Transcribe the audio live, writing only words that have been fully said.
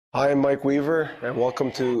Hi, I'm Mike Weaver, and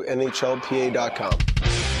welcome to NHLPA.com.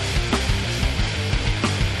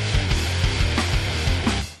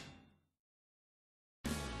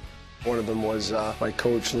 One of them was my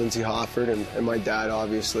coach, Lindsey Hofford, and my dad,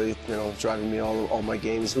 obviously, driving me all my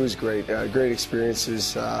games. It was great. Great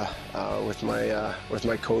experiences with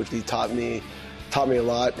my coach. He taught me a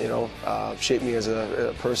lot, shaped me as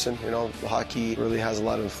a person. Hockey really has a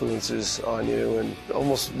lot of influences on you and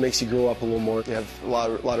almost makes you grow up a little more. You have a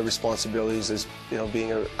lot of responsibilities as,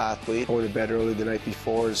 being an athlete, going to bed early the night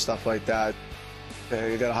before and stuff like that.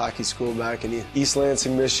 I got a hockey school back in East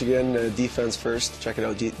Lansing, Michigan, Defense First. Check it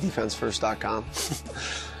out, defensefirst.com.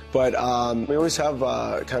 But we always have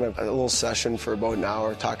kind of a little session for about an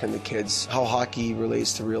hour talking to kids, how hockey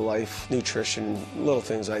relates to real life, nutrition, little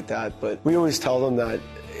things like that. But we always tell them that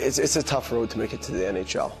it's a tough road to make it to the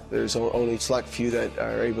NHL. There's only a select few that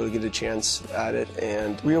are able to get a chance at it.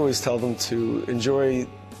 And we always tell them to enjoy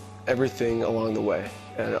everything along the way.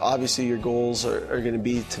 And obviously your goals are going to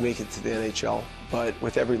be to make it to the NHL. But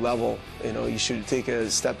with every level, you should take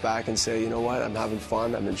a step back and say, you know what, I'm having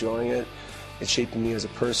fun, I'm enjoying it. It's shaping me as a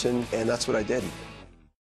person, and that's what I did.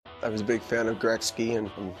 I was a big fan of Gretzky,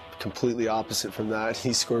 and I'm completely opposite from that.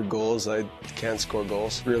 He scored goals, I can't score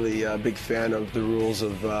goals. Really a big fan of the rules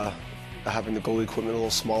of having the goalie equipment a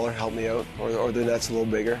little smaller, help me out, or the net's a little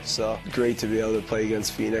bigger. So great to be able to play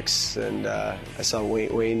against Phoenix, and I saw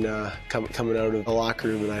Wayne coming out of the locker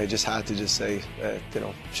room, and I just had to say,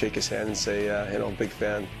 shake his hand and say, big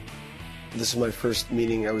fan. This is my first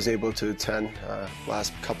meeting I was able to attend.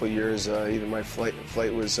 Last couple of years, either my flight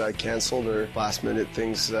was canceled or last minute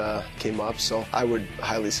things came up. So I would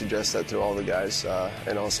highly suggest that to all the guys.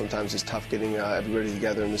 Sometimes it's tough getting everybody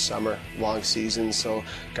together in the summer, long season, so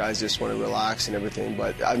guys just want to relax and everything.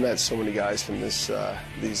 But I've met so many guys from these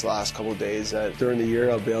last couple of days that during the year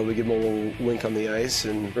I'll be able to give them a little wink on the ice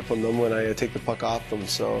and rip on them when I take the puck off them.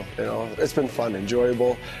 So it's been fun,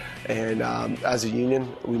 enjoyable. And as a union,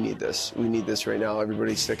 we need this. We need this right now.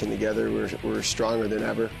 Everybody's sticking together. We're stronger than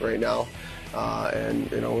ever right now.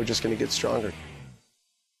 We're just going to get stronger.